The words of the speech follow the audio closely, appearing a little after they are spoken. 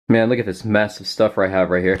Man, look at this mess of stuff I have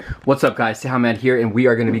right here. What's up guys, cejaman here, and we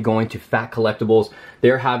are going to be going to Phat Collectibles.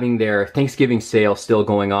 They're having their Thanksgiving sale still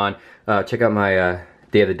going on. Check out my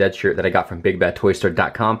Day of the Dead shirt that I got from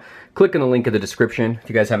bigbadtoystore.com. Click on the link in the description if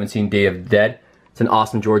you guys haven't seen Day of the Dead. It's an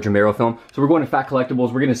awesome George Romero film. So we're going to Phat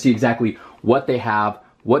Collectibles. We're going to see exactly what they have,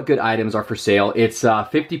 what good items are for sale. It's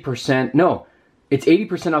 50%, no, it's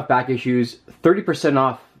 80% off back issues, 30%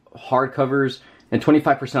 off hardcovers, and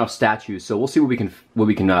 25% off statues. So we'll see what we can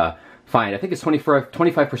find. I think it's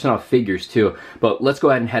 25% off figures too. But let's go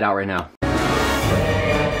ahead and head out right now.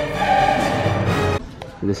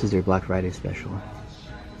 This is their Black Friday special.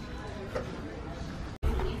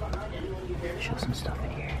 Show some stuff in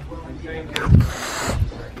here.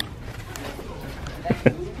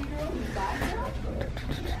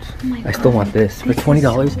 I still want this for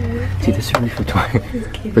 $20. See, this would be for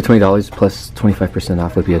 $20 plus 25%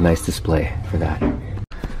 off would be a nice display for that.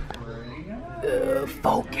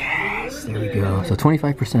 Focus. There we go. So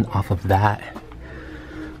 25% off of that.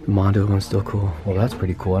 The Mondo one's still cool. Well, that's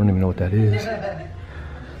pretty cool. I don't even know what that is.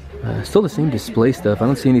 Still the same display stuff. I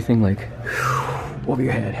don't see anything like over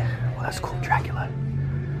your head. Well, that's cool. Dracula.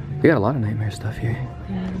 They got a lot of nightmare stuff here.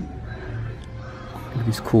 Look at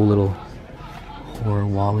these cool little horror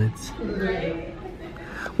wallets.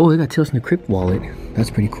 Oh, they got Tales from the Crypt wallet.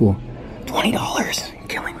 That's pretty cool. $20. You're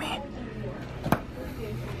killing me.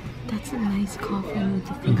 That's a nice coffin with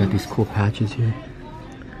the figures. You got these cool patches here.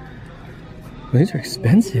 These are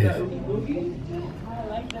expensive. You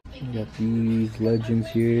got these legends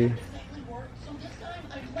here.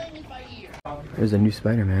 There's a new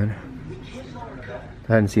Spider-Man.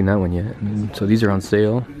 I hadn't seen that one yet. So these are on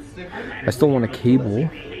sale. I still want a cable.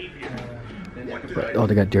 But, oh,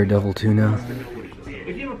 they got Daredevil too now.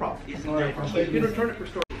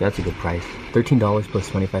 That's a good price. $13 plus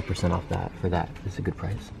 25% off that. For that, it's a good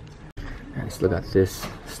price. And I still got this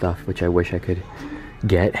stuff, which I wish I could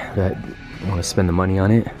get, but I want to spend the money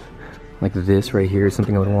on it. Like this right here is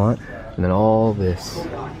something I would want. And then all this.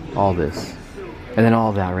 And then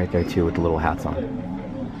all that right there too with the little hats on.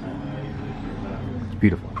 It's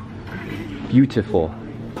beautiful. Beautiful.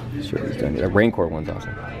 Sure, the Rancor one's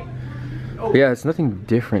awesome. But yeah, it's nothing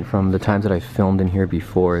different from the times that I filmed in here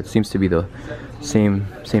before. It seems to be the same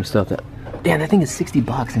stuff. Damn, that thing is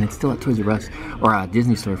 $60 and it's still at Toys R Us or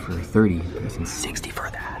Disney Store for $30. It's $60 for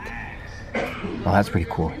that. Oh, that's pretty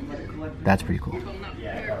cool. That's pretty cool.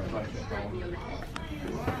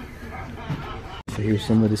 So here's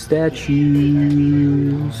some of the statues.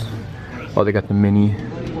 Oh, they got the mini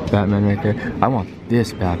Batman right there. I want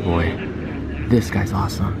this bad boy. This guy's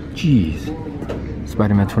awesome. Jeez.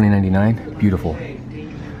 Spider-Man 2099. Beautiful.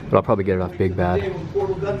 But I'll probably get it off Big Bad.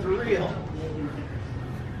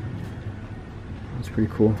 That's pretty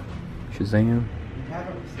cool. Shazam.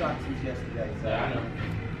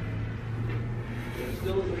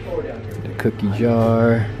 The cookie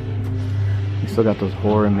jar. We still got those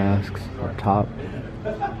horror masks up top.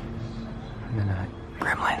 And then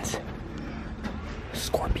Gremlins.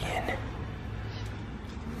 Scorpion.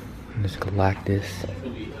 And there's Galactus.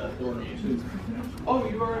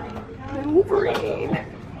 Wolverine.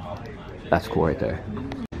 That's cool right there.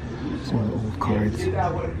 Some of the old cards.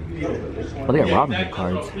 Oh, they got Robin Hood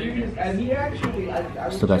cards.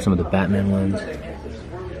 Still got some of the Batman ones.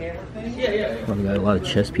 Oh, we got a lot of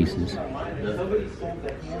chess pieces.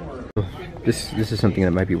 This is something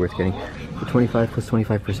that might be worth getting. For 25 plus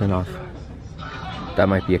 25% off. That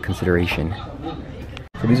might be a consideration.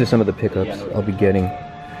 So these are some of the pickups I'll be getting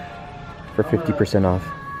for 50% off.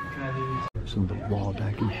 Some of the wall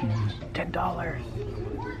back issues. $10.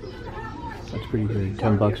 That's pretty good.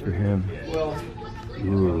 $10 for him.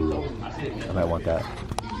 Ooh, I might want that.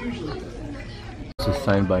 This is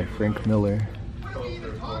signed by Frank Miller. I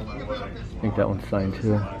think that one's signed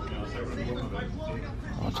too.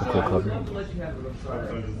 Oh, it's a cool cover.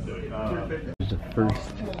 There's the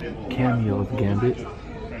first cameo of Gambit.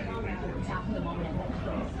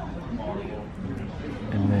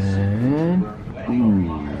 And then, ooh,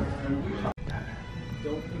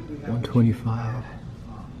 125.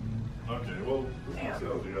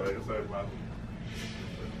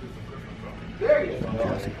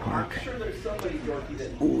 Jurassic Park.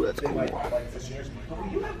 Ooh, that's cool.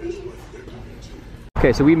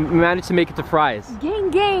 Okay, so we managed to make it to Fry's.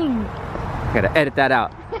 Gang, gang. Gotta edit that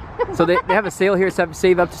out. So they have a sale here,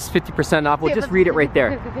 save up to 50% off. We'll just read it right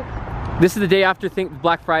there. This is the day after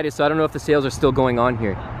Black Friday, so I don't know if the sales are still going on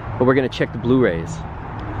here. But we're gonna check the Blu-rays.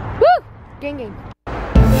 Woo! Gang, gang.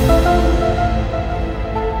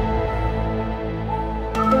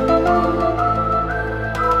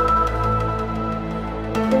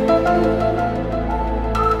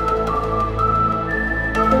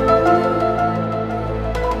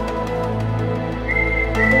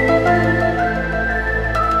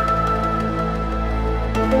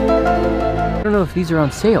 know if these are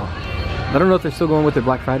on sale. I don't know if they're still going with their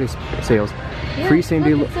Black Friday sales. Yeah, Free same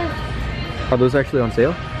day. look, it says- Are those actually on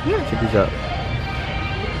sale? Yeah. Check these out.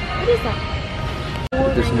 What is that?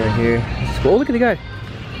 Put this in right here. This is cool. Oh, look at the guy.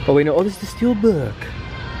 Oh wait, no. Oh, this is the steel book.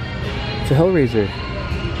 It's a Hellraiser.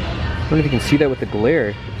 I don't know if you can see that with the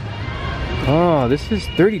glare. Oh, this is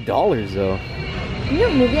 $30 though. You know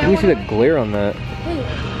what movie I You can see wanna- that glare on that.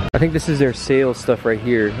 Hey, I think this is their sales stuff right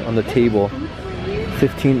here on the table.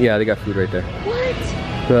 15. Yeah, they got food right there.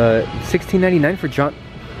 what? The $16.99 for John.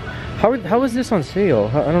 How is this on sale?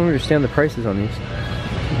 I don't understand the prices on these.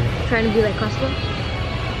 Trying to be like Costco?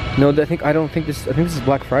 No, I think this is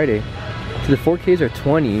Black Friday. So the 4Ks are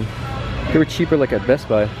 20. They were cheaper like at Best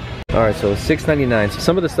Buy. All right, so $6.99. So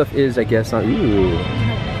some of the stuff is, I guess, on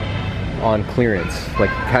clearance. Like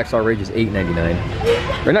Hacksaw Ridge is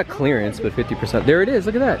 $8.99. Or not clearance, but 50%. There it is.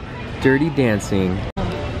 Look at that. Dirty Dancing.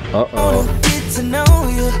 Uh-oh.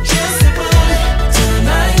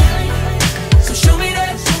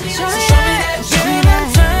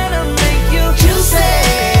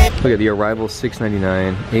 Look at The Arrival,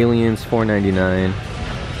 $6.99. Aliens, $4.99.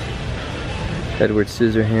 Edward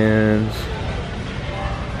Scissorhands.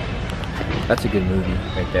 That's a good movie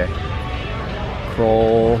right there.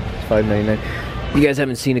 Kroll, $5.99. You guys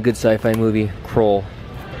haven't seen a good sci-fi movie? Kroll.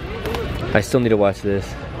 I still need to watch this.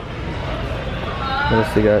 What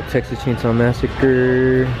else they got? Texas Chainsaw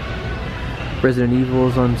Massacre. Resident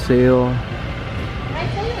Evil's on sale.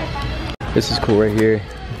 This is cool right here.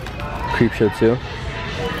 Creepshow 2.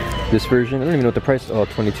 This version, I don't even know what the price is. Oh,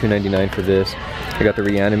 $22.99 for this. I got the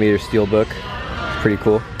Reanimator Steelbook. Pretty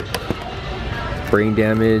cool. Brain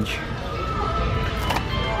Damage.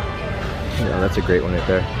 Yeah, that's a great one right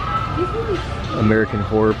there. American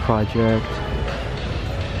Horror Project.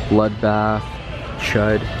 Bloodbath.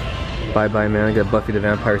 Chud. Bye Bye Man. I got Buffy the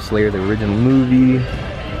Vampire Slayer, the original movie.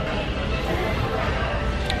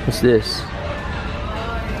 What's this?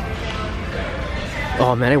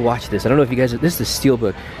 Oh man, I watched this. I don't know if you guys, this is the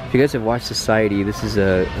Steelbook. If you guys have watched Society, this is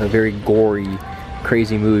a very gory,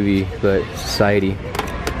 crazy movie, but Society,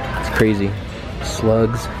 it's crazy.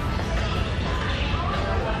 Slugs.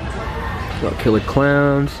 Got Killer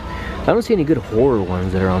Clowns. I don't see any good horror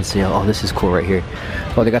ones that are on sale. Oh, this is cool right here.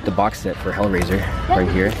 Oh, they got the box set for Hellraiser right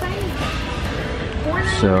here.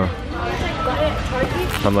 So,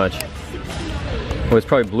 how much? Well, it's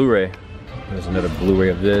probably Blu-ray. There's another Blu-ray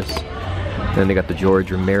of this. Then they got the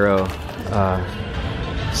George Romero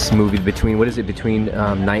movie between, what is it, between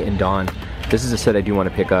Night and Dawn. This is a set I do want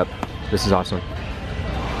to pick up. This is awesome.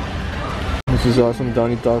 This is awesome,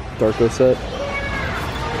 Donnie Darko set.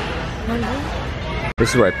 This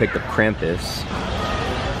is where I picked up Krampus.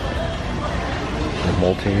 The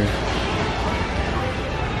Molting.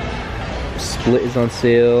 Split is on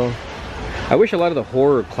sale. I wish a lot of the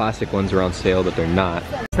horror classic ones are on sale, but they're not.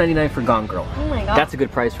 $6.99 for Gone Girl. Oh my god. That's a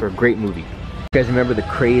good price for a great movie. You guys remember the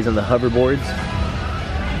craze on the hoverboards?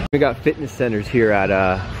 We got fitness centers here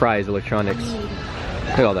at Fry's Electronics.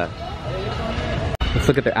 Look at all that. Let's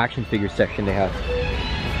look at the action figure section they have.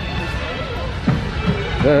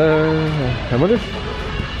 I wonder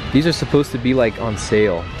if these are supposed to be like on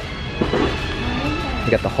sale.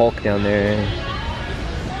 You got the Hulk down there.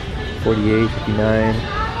 48, 59.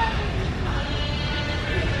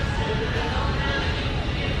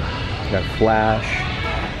 Got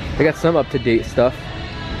Flash. They got some up-to-date stuff.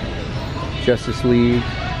 Justice League.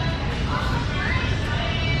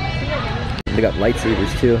 They got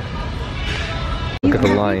lightsabers too. Look at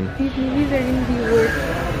the line. These movies are gonna be worth.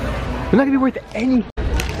 They're not gonna be worth any.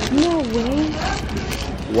 No way.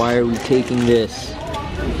 Why are we taking this?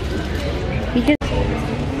 Because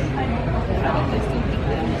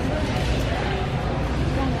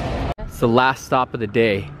It's the last stop of the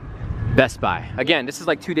day. Best Buy. Again, this is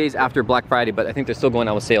like 2 days after Black Friday, but I think they're still going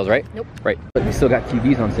out with sales, right? Nope. Right. But they still got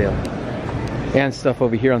TVs on sale. And stuff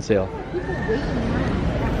over here on sale.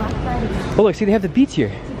 Oh look, see they have the Beats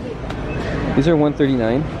here. These are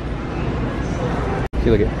 $139. See,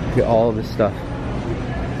 look at all of this stuff.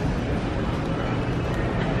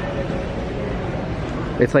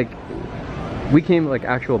 It's like, we came like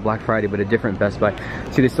actual Black Friday, but a different Best Buy.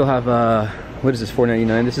 See, they still have, what is this,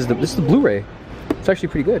 $4.99? This is the Blu-ray. It's actually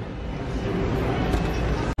pretty good.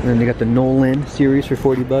 And then they got the Nolan series for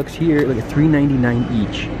 40 bucks here, like $3.99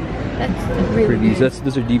 each. that's really For these, good.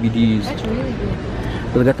 those are DVDs. That's really good.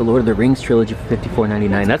 So they got the Lord of the Rings trilogy for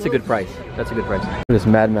 $54.99. That's a good price. That's a good price. Look at this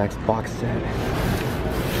Mad Max box set.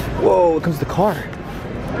 Whoa, it comes with the car.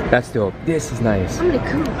 That's dope. This is nice. I'm gonna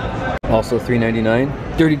come. Also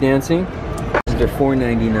 $3.99. Dirty Dancing. They're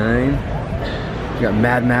 $4.99. You got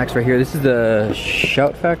Mad Max right here. This is the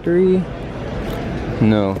Shout Factory.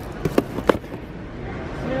 No.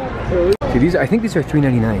 Dude, these I think these are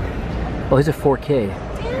 $3.99. Oh, these are 4K.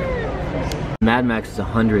 Mad Max is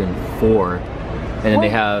 104, and then they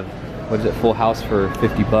have, what is it, Full House for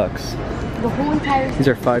 50 bucks. The whole entire. These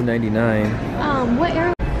are $5.99. What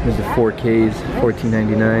era? There's the 4Ks,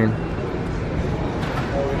 $14.99.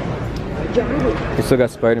 They still got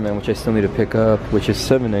Spider-Man, which I still need to pick up, which is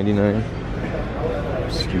 $7.99.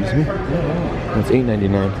 Excuse me. That's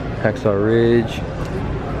 $8.99. Hacksaw Ridge,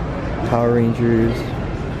 Power Rangers.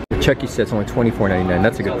 The Chucky set's only $24.99.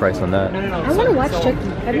 That's a good price on that. I want to watch Chucky.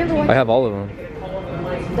 I've never watched. I have all of them.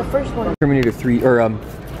 The first one. Terminator 3 or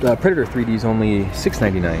Predator 3D is only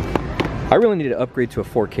 $6.99. I really need to upgrade to a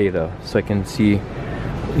 4K though, so I can see,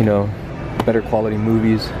 you know, better quality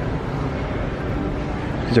movies.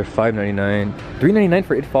 These are $5.99. $3.99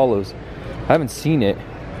 for It Follows. I haven't seen it.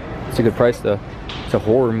 It's a good price though. It's a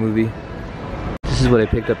horror movie. This is what I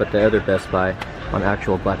picked up at the other Best Buy on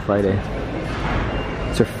actual Black Friday.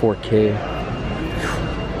 These are 4K.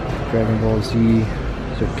 Dragon Ball Z.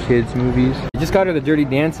 These are kids movies. I just got her the Dirty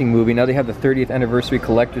Dancing movie. Now they have the 30th Anniversary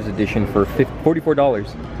Collector's Edition for $44.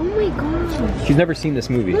 Oh my gosh. She's never seen this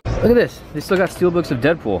movie. Look at this. They still got steelbooks of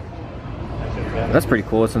Deadpool. That's pretty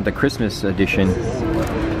cool. It's the Christmas edition.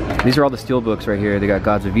 These are all the steelbooks right here. They got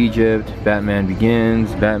Gods of Egypt, Batman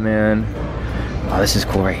Begins, Batman. Oh, this is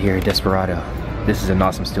cool right here. Desperado. This is an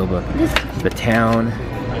awesome steelbook. The Town,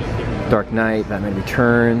 Dark Knight, Batman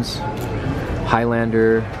Returns,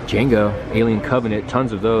 Highlander, Django, Alien Covenant,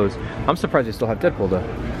 tons of those. I'm surprised they still have Deadpool though.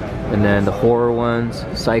 And then the horror ones,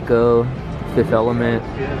 Psycho, Fifth Element.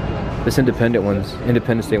 This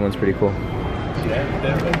Independence Day one's pretty cool.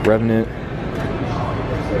 Revenant.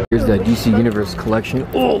 Here's the DC Universe collection.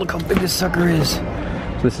 Oh, look how big this sucker is. So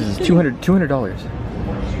this is $200.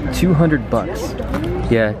 200 bucks.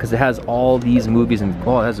 Yeah, because it has all these movies and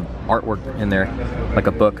oh, it has artwork in there, like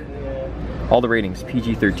a book. All the ratings,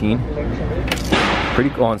 PG-13. Pretty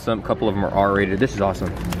cool, and a couple of them are R-rated. This is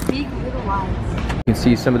awesome. Big little eyes. You can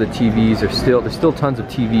see some of the TVs. There's still tons of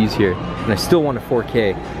TVs here, and I still want a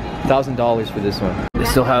 4K. $1,000 for this one. They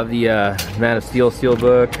still have the Man of Steel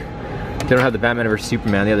steelbook. They don't have the Batman vs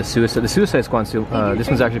Superman. They have the Suicide Squad steel. This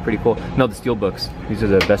one's actually pretty cool. No, the steelbooks. These are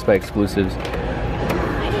the Best Buy exclusives.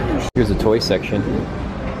 Here's the toy section.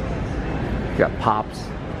 We got Pops,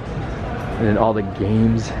 and then all the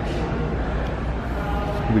games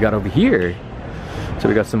we got over here. So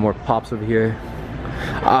we got some more Pops over here.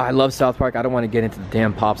 I love South Park. I don't want to get into the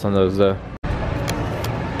damn Pops on those though.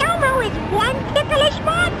 Elmo is one ticklish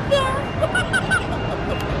monster.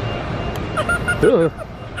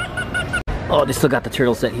 Oh, they still got the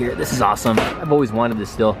turtle set here. This is awesome. I've always wanted this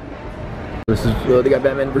still. This is they got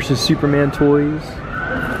Batman vs Superman toys,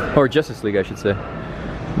 or Justice League, I should say.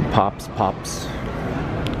 Pops.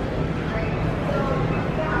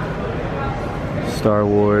 Star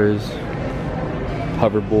Wars.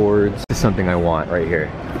 Hoverboards. This is something I want right here.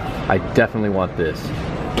 I definitely want this.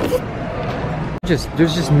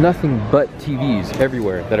 There's just nothing but TVs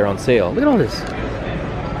everywhere that are on sale. Look at all this.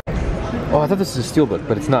 Oh, I thought this was a steelbook,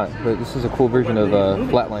 but it's not. But this is a cool version of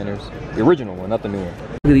Flatliners. The original one, not the new one.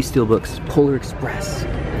 Look at these steelbooks. Polar Express,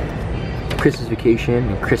 Christmas Vacation,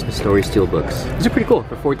 and Christmas Story steelbooks. These are pretty cool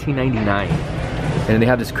for $14.99. And then they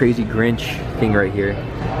have this crazy Grinch thing right here.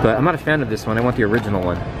 But I'm not a fan of this one. I want the original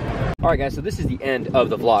one. Alright guys, so this is the end of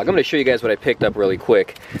the vlog. I'm going to show you guys what I picked up really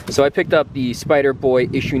quick. So I picked up the Spider-Boy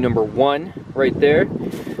issue number 1 right there.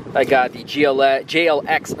 I got the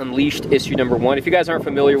JLX Unleashed issue number 1. If you guys aren't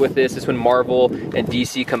familiar with this, this is when Marvel and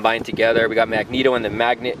DC combined together. We got Magneto and the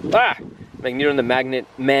Magnet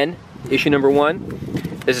Men issue number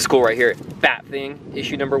 1. This is cool right here. Bat Thing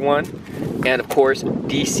issue number 1. And of course,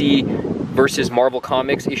 DC versus Marvel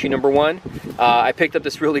Comics issue number 1. I picked up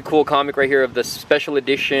this really cool comic right here of the special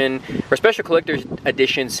edition, or special collector's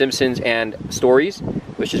edition Simpsons and Stories,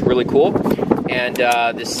 which is really cool. And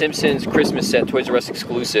the Simpsons Christmas set, Toys R Us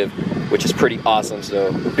exclusive, which is pretty awesome.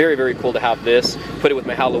 So very, very cool to have this. Put it with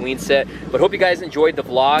my Halloween set. But hope you guys enjoyed the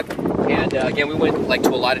vlog. And again, we went like to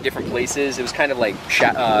a lot of different places. It was kind of like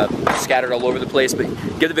scattered all over the place. But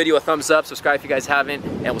give the video a thumbs up, subscribe if you guys haven't,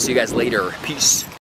 and we'll see you guys later. Peace.